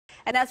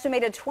An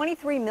estimated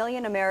 23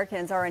 million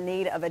Americans are in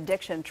need of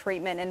addiction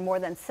treatment, and more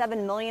than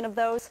 7 million of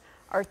those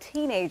are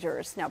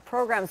teenagers. Now,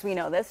 programs, we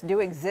know this, do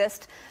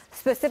exist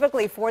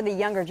specifically for the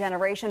younger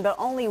generation, but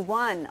only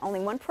one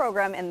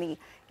program in the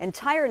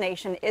entire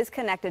nation is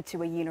connected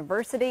to a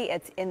university.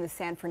 It's in the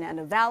San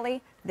Fernando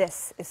Valley.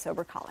 This is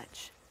Sober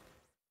College.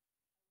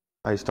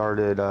 I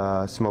started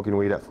smoking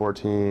weed at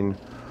 14,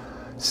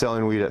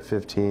 selling weed at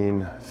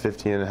 15,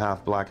 15 and a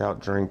half blackout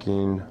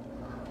drinking.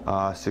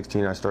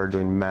 16, I started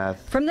doing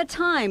meth. From the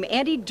time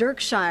Andy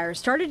Dirkshire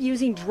started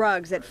using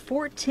drugs at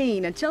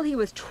 14 until he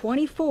was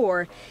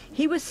 24,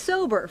 he was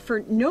sober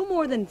for no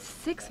more than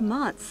 6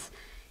 months.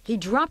 He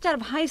dropped out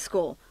of high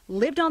school,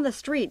 lived on the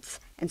streets,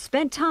 and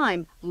spent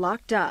time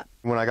locked up.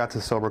 When I got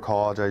to Sober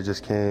College, I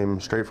just came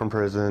straight from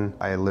prison.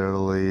 I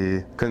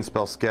literally couldn't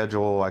spell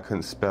schedule, I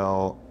couldn't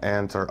spell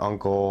aunt or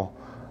uncle.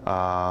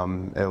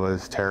 It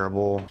was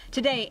terrible.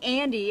 Today,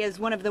 Andy is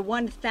one of the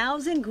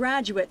 1,000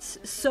 graduates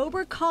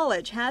Sober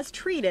College has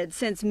treated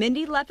since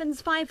Mindy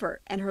Leffens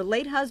Pfeiffer and her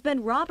late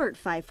husband Robert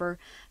Pfeiffer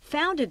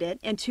founded it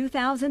in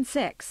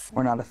 2006.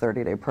 We're not a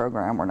 30-day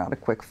program. We're not a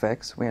quick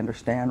fix. We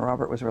understand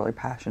Robert was really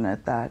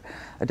passionate that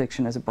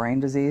addiction is a brain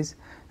disease,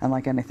 and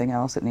like anything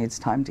else, it needs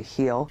time to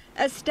heal.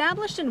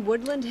 Established in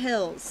Woodland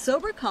Hills,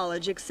 Sober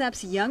College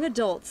accepts young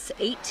adults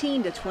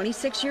 18 to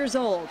 26 years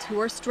old who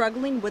are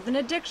struggling with an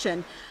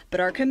addiction but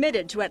are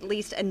committed to at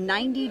least a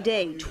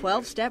 90-day,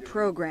 12-step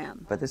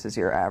program. But this is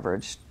your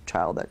average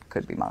child that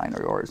could be mine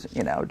or yours,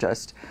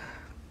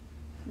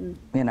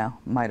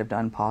 might have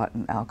done pot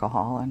and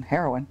alcohol and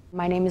heroin.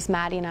 My name is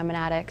Maddie and I'm an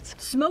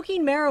addict.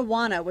 Smoking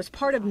marijuana was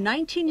part of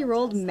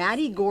 19-year-old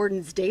Maddie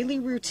Gordon's daily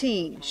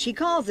routine. She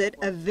calls it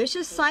a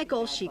vicious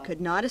cycle she could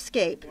not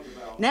escape.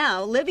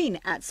 Now, living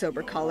at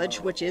Sober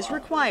College, which is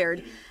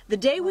required, the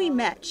day we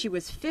met, she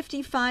was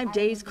 55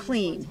 days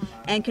clean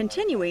and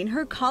continuing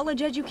her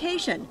college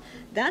education.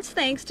 That's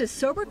thanks to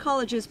Sober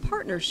College's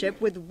partnership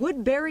with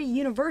Woodbury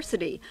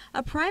University,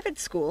 a private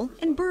school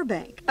in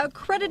Burbank.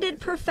 Accredited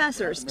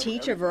professors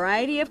teach a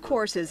variety of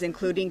courses,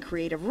 including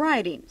creative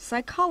writing,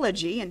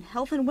 psychology, and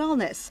health and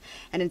wellness.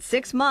 And in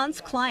 6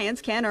 months,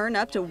 clients can earn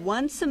up to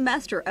 1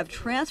 semester of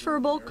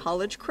transferable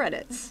college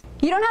credits.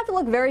 You don't have to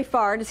look very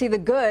far to see the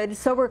good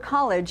Sober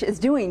College is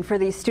doing for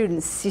these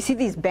students. You see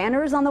these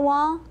banners on the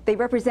wall? They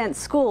represent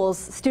schools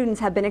students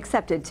have been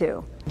accepted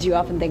to. Do you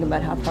often think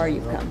about how far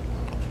you've come?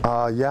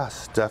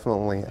 Yes,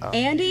 definitely.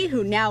 Andy,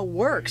 who now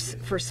works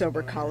for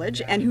Sober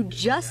College and who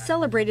just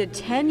celebrated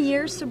 10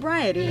 years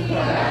sobriety,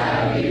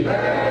 happy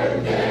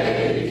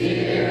birthday,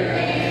 dear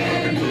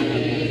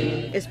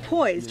Andy, is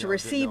poised to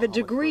receive a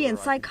degree in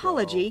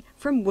psychology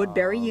from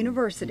Woodbury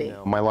University.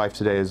 My life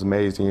today is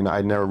amazing.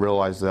 I never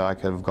realized that I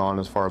could have gone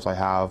as far as I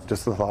have.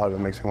 Just the thought of it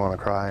makes me want to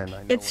cry.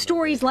 It's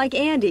stories like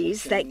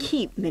Andy's that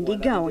keep Mindy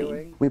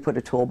going. We put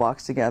a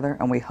toolbox together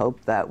and we hope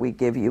that we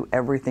give you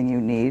everything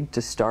you need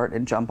to start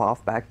and jump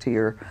off back to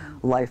your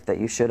life that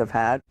you should have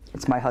had.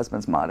 It's my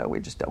husband's motto, we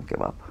just don't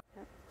give up.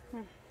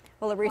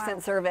 Well, a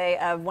recent survey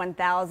of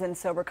 1,000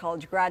 Sober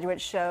College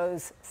graduates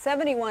shows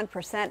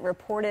 71%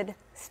 reported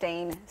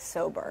staying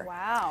sober.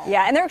 Wow.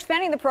 Yeah, and they're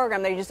expanding the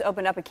program. They just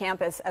opened up a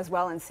campus as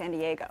well in San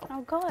Diego.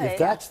 Oh, good. If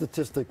that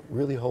statistic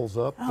really holds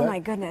up, my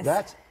goodness.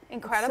 That's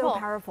incredible. So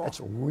powerful.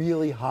 That's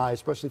really high,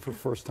 especially for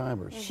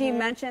first-timers. She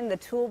mentioned the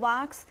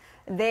toolbox.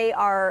 They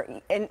are,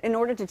 in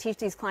order to teach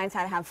these clients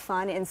how to have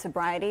fun in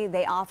sobriety,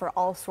 they offer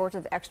all sorts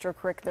of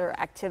extracurricular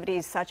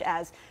activities such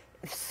as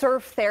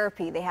surf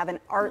therapy. They have an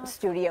art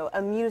studio,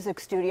 a music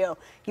studio.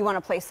 You want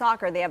to play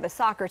soccer, they have a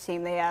soccer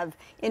team. They have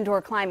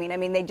indoor climbing. I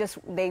mean,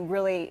 they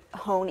really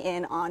hone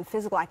in on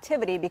physical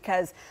activity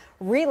because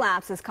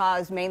relapse is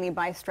caused mainly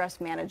by stress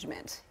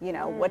management. You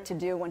know, what to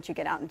do once you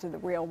get out into the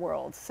real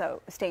world.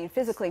 So staying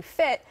physically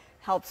fit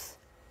helps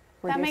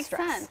reduce stress.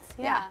 That makes sense.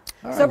 Yeah.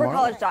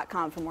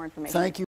 SoberCollege.com for more information. Thank you.